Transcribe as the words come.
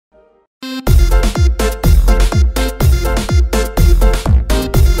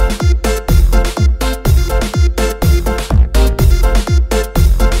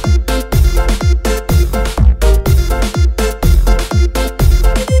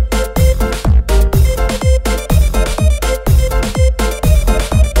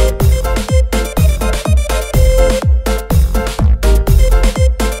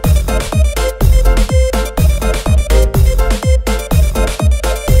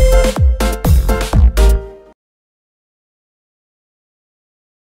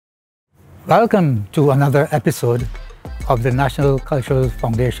Welcome to another episode of the National Cultural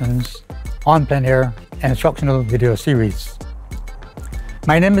Foundation's On Plein Air instructional video series.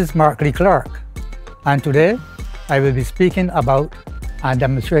 My name is Markley Clarke, and today I will be speaking about and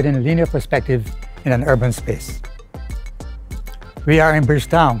demonstrating linear perspective in an urban space. We are in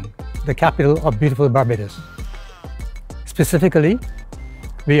Bridgetown, the capital of beautiful Barbados. Specifically,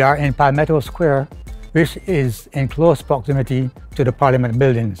 we are in Palmetto Square, which is in close proximity to the Parliament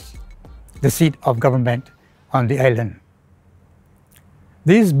buildings, the seat of government on the island.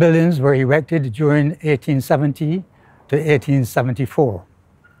 These buildings were erected during 1870 to 1874.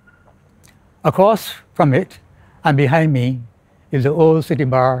 Across from it and behind me is the old city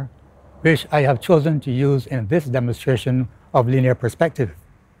bar, which I have chosen to use in this demonstration of linear perspective.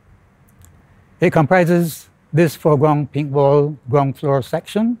 It comprises this foreground pink wall ground floor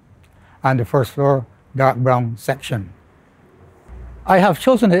section and the first floor dark brown section. I have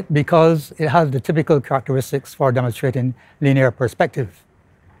chosen it because it has the typical characteristics for demonstrating linear perspective.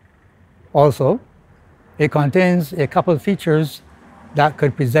 Also, it contains a couple of features that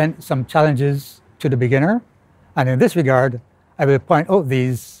could present some challenges to the beginner, and in this regard, I will point out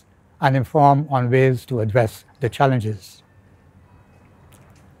these and inform on ways to address the challenges.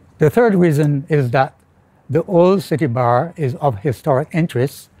 The third reason is that the old city bar is of historic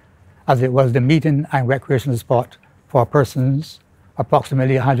interest, as it was the meeting and recreational spot for persons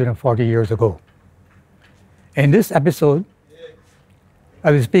approximately 140 years ago. In this episode,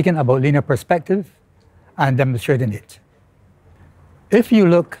 I will be speaking about linear perspective and demonstrating it. If you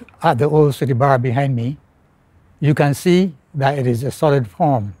look at the old city bar behind me, you can see that it is a solid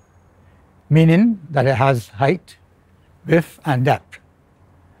form, meaning that it has height, width, and depth.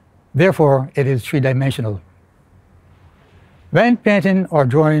 Therefore, it is three-dimensional. When painting or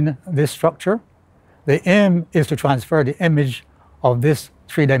drawing this structure, the aim is to transfer the image of this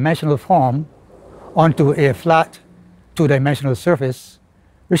three-dimensional form onto a flat two-dimensional surface,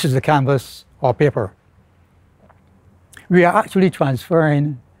 which is the canvas or paper. We are actually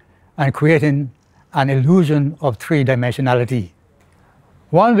transferring and creating an illusion of three-dimensionality.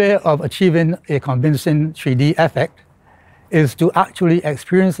 One way of achieving a convincing 3D effect is to actually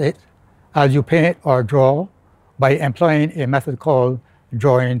experience it as you paint or draw by employing a method called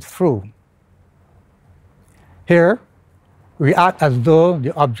drawing through. Here, we act as though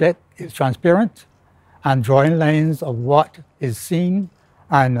the object is transparent and drawing lines of what is seen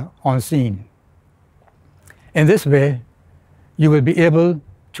and unseen. In this way, you will be able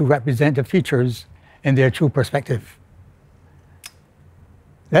to represent the features in their true perspective.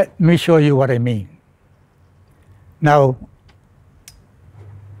 Let me show you what I mean. Now,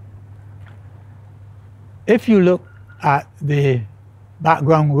 if you look at the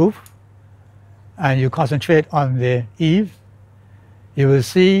background roof and you concentrate on the eave, you will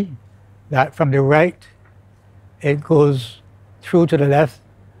see that from the right, it goes through to the left,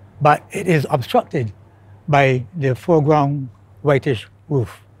 but it is obstructed by the foreground whitish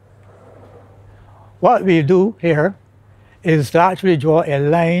roof. What we do here is to actually draw a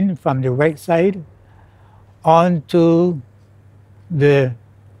line from the right side onto the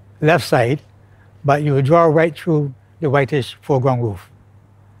left side, but you will draw right through the whitish foreground roof.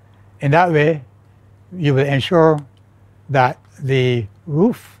 In that way, you will ensure that the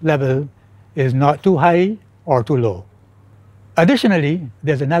roof level is not too high or too low. Additionally,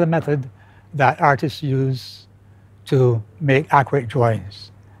 there's another method that artists use to make accurate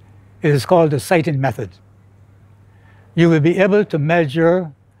drawings. It is called the sighting method. You will be able to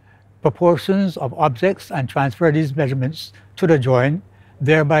measure proportions of objects and transfer these measurements to the drawing,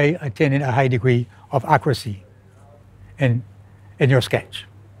 thereby attaining a high degree of accuracy in your sketch.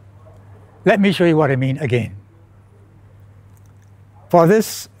 Let me show you what I mean again. For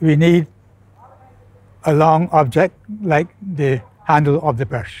this, we need a long object like the handle of the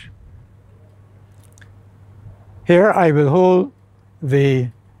brush. Here I will hold the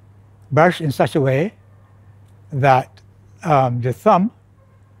brush in such a way that the thumb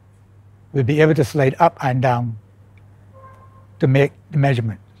will be able to slide up and down to make the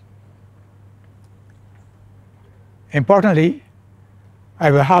measurement. Importantly,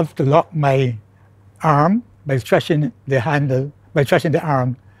 I will have to lock my arm by stretching the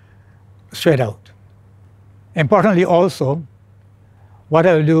arm straight out. Importantly also, what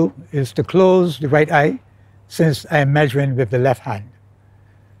I will do is to close the right eye since I am measuring with the left hand.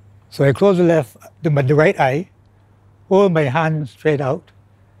 So I close the right eye, hold my hand straight out,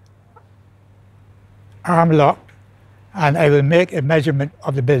 arm locked, and I will make a measurement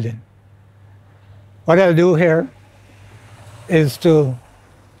of the building. What I'll do here is to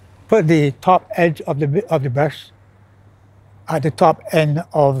put the top edge of the brush at the top end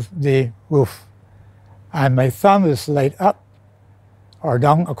of the roof, and my thumb will slide up or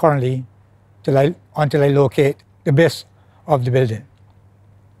down accordingly until I locate the base of the building.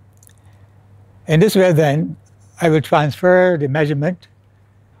 In this way then, I will transfer the measurement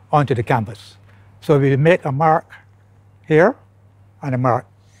onto the canvas. So we will make a mark here and a mark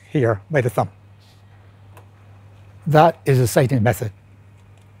here by the thumb. That is the sighting method.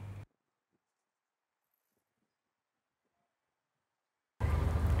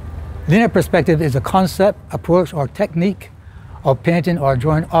 Linear perspective is a concept, approach, or technique of painting or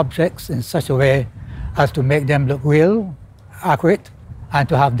drawing objects in such a way as to make them look real, accurate, and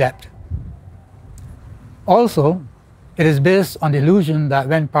to have depth. Also, it is based on the illusion that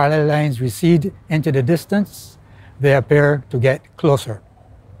when parallel lines recede into the distance, they appear to get closer.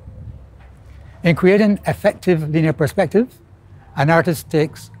 In creating effective linear perspective, an artist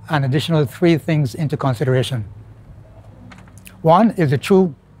takes an additional 3 things into consideration. One is the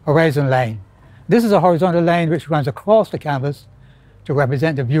true horizon line. This is a horizontal line which runs across the canvas to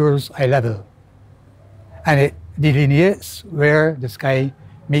represent the viewer's eye level, and it delineates where the sky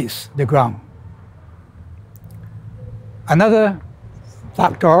meets the ground. Another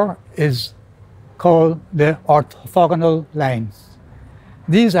factor is called the orthogonal lines.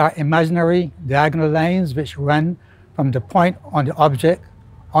 These are imaginary diagonal lines which run from the point on the object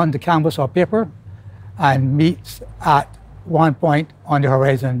on the canvas or paper and meets at one point on the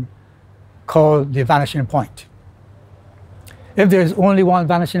horizon called the vanishing point. If there is only one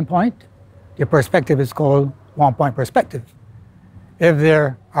vanishing point, the perspective is called one-point perspective. If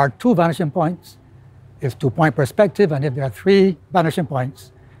there are 2 vanishing points, it's 2-point perspective, and if there are 3 vanishing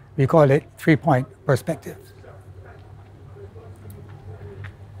points, we call it 3-point perspective.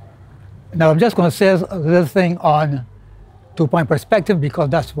 Now I'm just going to say a little thing on 2-point perspective because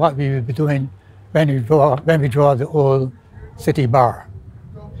that's what we will be doing when we draw the old city bar.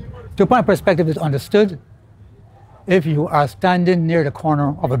 2-point perspective is understood if you are standing near the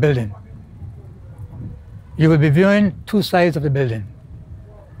corner of a building. You will be viewing 2 sides of the building.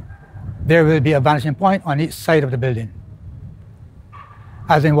 There will be a vanishing point on each side of the building.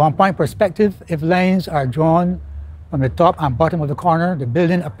 As in 1-point perspective, if lines are drawn from the top and bottom of the corner, the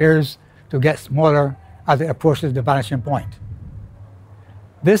building appears to get smaller as it approaches the vanishing point.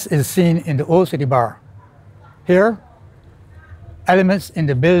 This is seen in the old city bar. Here, elements in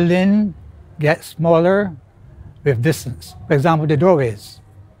the building get smaller with distance. For example, the doorways.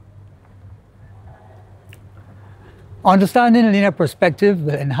 Understanding linear perspective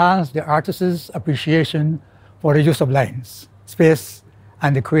will enhance the artist's appreciation for the use of lines, space,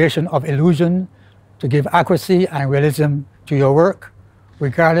 and the creation of illusion to give accuracy and realism to your work,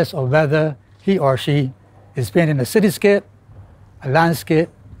 regardless of whether he or she is painting a cityscape, a landscape,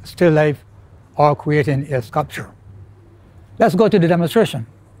 still life, or creating a sculpture. Let's go to the demonstration.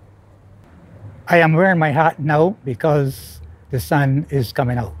 I am wearing my hat now because the sun is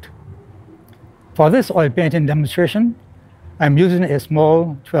coming out. For this oil painting demonstration, I'm using a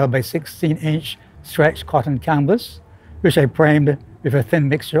small 12 by 16 inch stretched cotton canvas, which I primed with a thin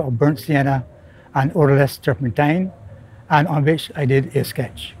mixture of burnt sienna and odorless turpentine, and on which I did a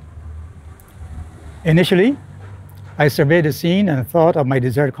sketch. Initially, I surveyed the scene and thought of my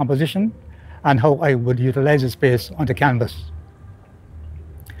desired composition and how I would utilize the space on the canvas.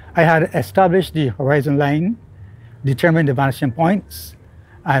 I had established the horizon line, determined the vanishing points,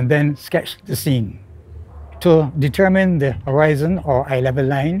 and then sketched the scene. To determine the horizon or eye level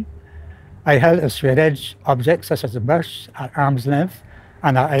line, I held a straight edge object such as a brush at arm's length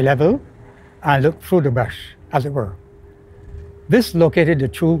and at eye level and looked through the brush, as it were. This located the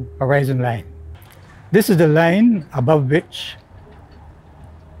true horizon line. This is the line above which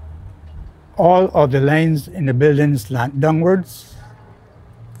all of the lines in the building slant downwards,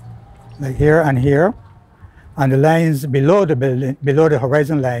 like here and here, and the lines below the building, below the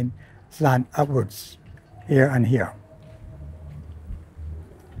horizon line, slant upwards, here and here.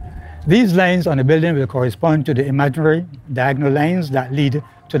 These lines on the building will correspond to the imaginary diagonal lines that lead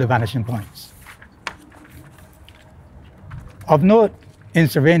to the vanishing points. Of note, in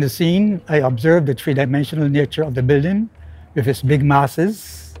surveying the scene, I observed the 3-dimensional nature of the building with its big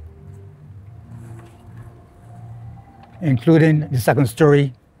masses, including the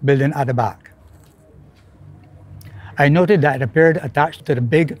 2nd-story building at the back. I noted that it appeared attached to the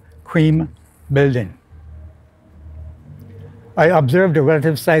big cream building. I observed the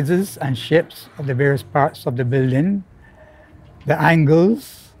relative sizes and shapes of the various parts of the building, the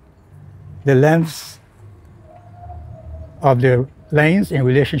angles, the lengths of the lines in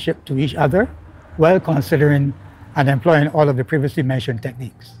relationship to each other, while considering and employing all of the previously mentioned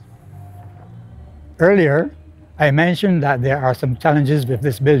techniques. Earlier, I mentioned that there are some challenges with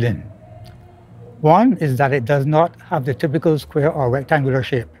this building. One is that it does not have the typical square or rectangular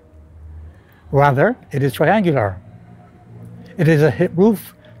shape. Rather, it is triangular. It is a hip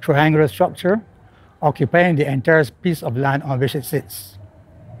roof triangular structure occupying the entire piece of land on which it sits.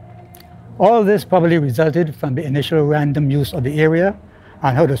 All this probably resulted from the initial random use of the area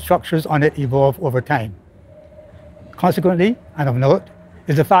and how the structures on it evolve over time. Consequently, and of note,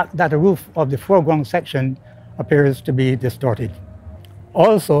 is the fact that the roof of the foreground section appears to be distorted.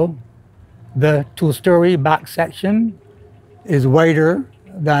 Also, the two-story back section is wider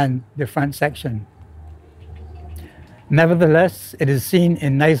than the front section. Nevertheless, it is seen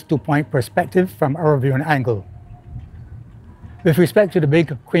in nice two-point perspective from our viewing angle. With respect to the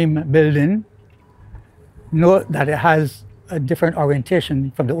big cream building, note that it has a different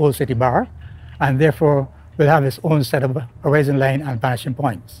orientation from the old city bar, and therefore will have its own set of horizon line and vanishing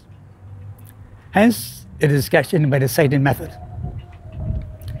points. Hence, it is sketched in by the sighting method.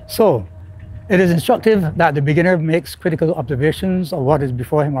 So, it is instructive that the beginner makes critical observations of what is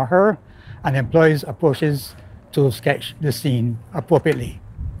before him or her and employs approaches to sketch the scene appropriately.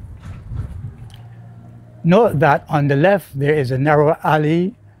 Note that on the left there is a narrow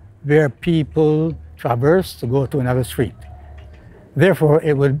alley where people traverse to go to another street. Therefore,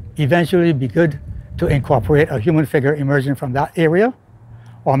 it would eventually be good to incorporate a human figure emerging from that area,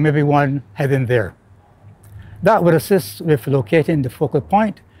 or maybe one heading there. That would assist with locating the focal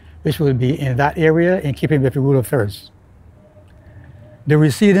point, which will be in that area in keeping with the rule of thirds. The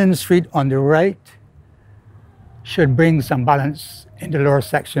receding street on the right should bring some balance in the lower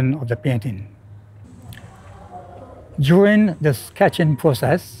section of the painting. During the sketching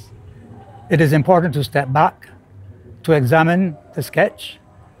process, it is important to step back, to examine the sketch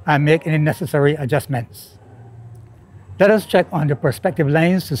and make any necessary adjustments. Let us check on the perspective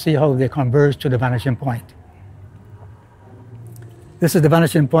lines to see how they converge to the vanishing point. This is the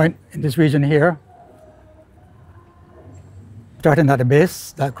vanishing point in this region here. Starting at the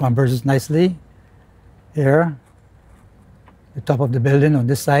base, that converges nicely here. The top of the building on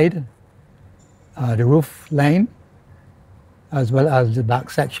this side, the roof line, as well as the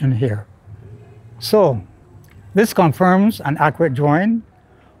back section here. So, this confirms an accurate drawing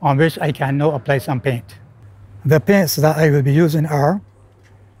on which I can now apply some paint. The paints that I will be using are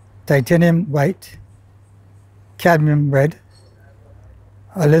titanium white, cadmium red,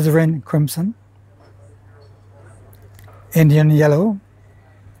 alizarin crimson, Indian yellow,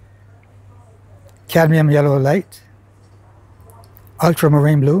 cadmium yellow light,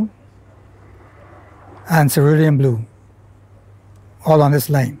 ultramarine blue, and cerulean blue, all on this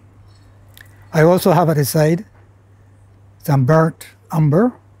line. I also have at the side some burnt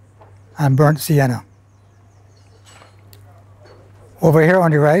umber and burnt sienna. Over here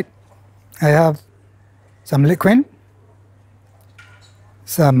on the right, I have some liquid,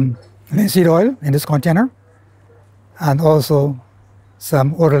 some linseed oil in this container, and also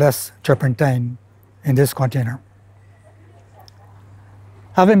some odorless turpentine in this container.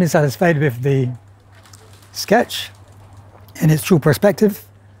 Having been satisfied with the sketch in its true perspective,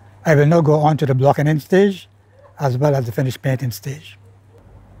 I will now go on to the blocking in stage as well as the finished painting stage.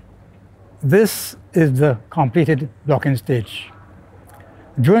 This is the completed blocking stage.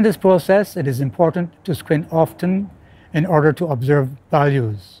 During this process, it is important to squint often in order to observe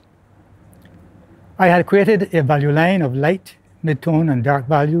values. I had created a value line of light, mid-tone, and dark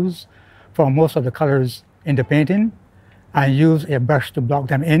values for most of the colors in the painting and used a brush to block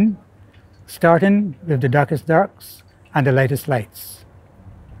them in, starting with the darkest darks and the lightest lights.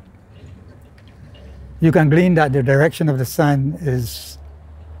 You can glean that the direction of the sun is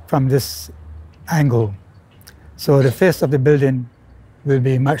from this angle, so the face of the building will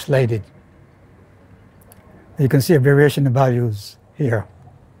be much lighted. You can see a variation in values here.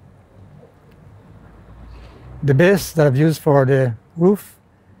 The base that I've used for the roof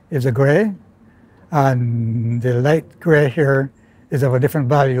is a gray, and the light gray here is of a different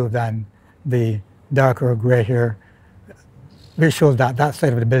value than the darker gray here, which shows that that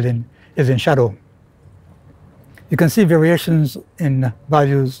side of the building is in shadow. You can see variations in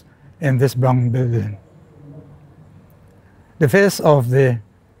values in this brown building. The face of the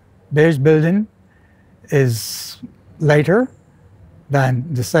beige building is lighter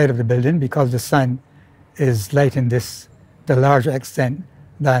than the side of the building because the sun is lighting this to a larger extent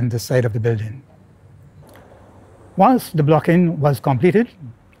than the side of the building. Once the blocking was completed,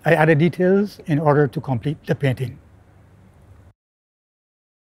 I added details in order to complete the painting.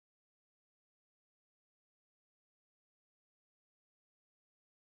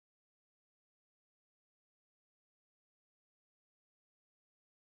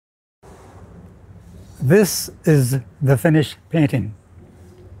 This is the finished painting.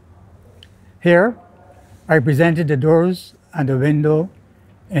 Here, I presented the doors and the window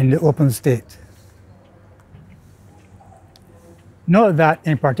in the open state. Note that,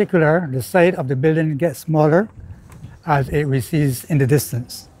 in particular, the side of the building gets smaller as it recedes in the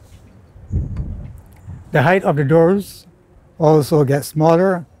distance. The height of the doors also gets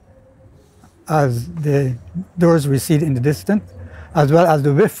smaller as the doors recede in the distance, as well as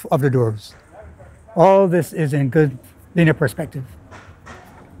the width of the doors. All this is in good linear perspective.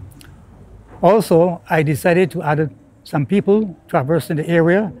 Also, I decided to add some people traversing the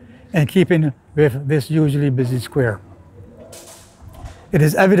area in keeping with this usually busy square. It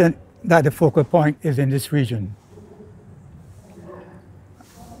is evident that the focal point is in this region.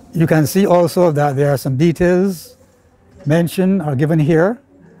 You can see also that there are some details mentioned or given here.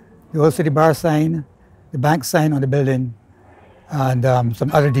 The Old City Bar sign, the bank sign on the building, and some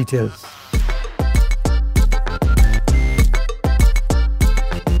other details.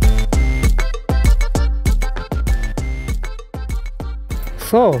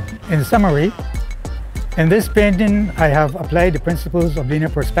 So, in summary, in this painting, I have applied the principles of linear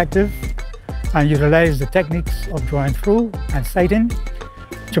perspective and utilized the techniques of drawing through and sighting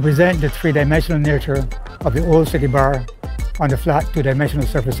to present the three-dimensional nature of the Old City Bar on the flat two-dimensional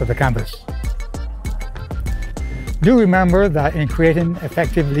surface of the canvas. Do remember that in creating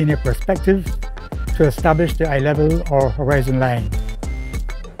effective linear perspective, to establish the eye level or horizon line.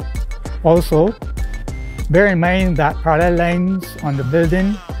 Also, bear in mind that parallel lines on the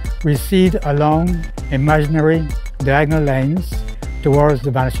building recede along imaginary diagonal lines towards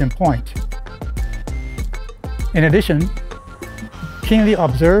the vanishing point. In addition, keenly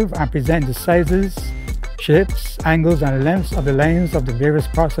observe and present the sizes, shapes, angles, and lengths of the lines of the various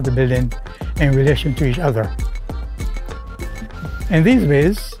parts of the building in relation to each other. In these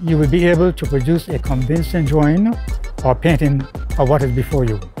ways, you will be able to produce a convincing drawing or painting of what is before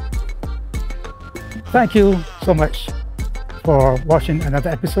you. Thank you so much for watching another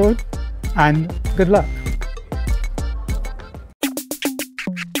episode, and good luck.